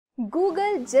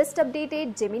Google just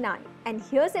updated Gemini, and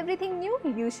here's everything new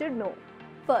you should know.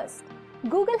 First,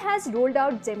 Google has rolled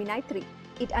out Gemini 3.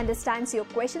 It understands your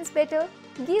questions better,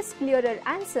 gives clearer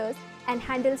answers, and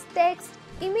handles text,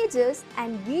 images,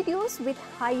 and videos with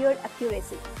higher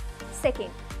accuracy. Second,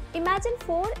 Imagine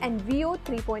 4 and Veo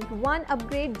 3.1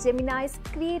 upgrade Gemini's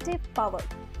creative power.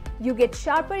 You get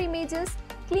sharper images,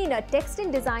 cleaner text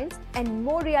in designs, and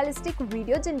more realistic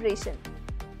video generation.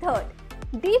 Third,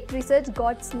 deep research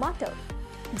got smarter.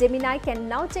 Gemini can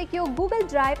now check your Google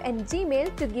Drive and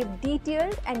Gmail to give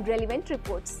detailed and relevant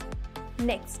reports.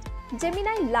 Next,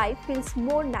 Gemini Live feels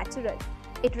more natural.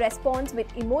 It responds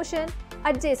with emotion,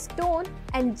 adjusts tone,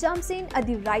 and jumps in at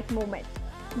the right moment.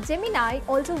 Gemini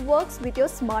also works with your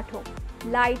smart home.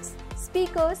 Lights,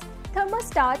 speakers,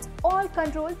 thermostats all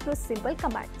controlled through simple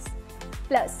commands.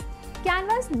 Plus,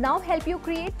 Canvas now help you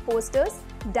create posters,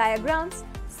 diagrams,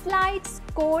 slides,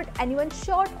 code, and even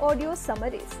short audio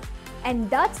summaries. And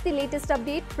that's the latest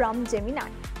update from Gemini.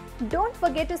 Don't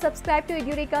forget to subscribe to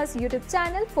Edureka's YouTube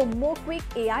channel for more quick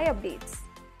AI updates.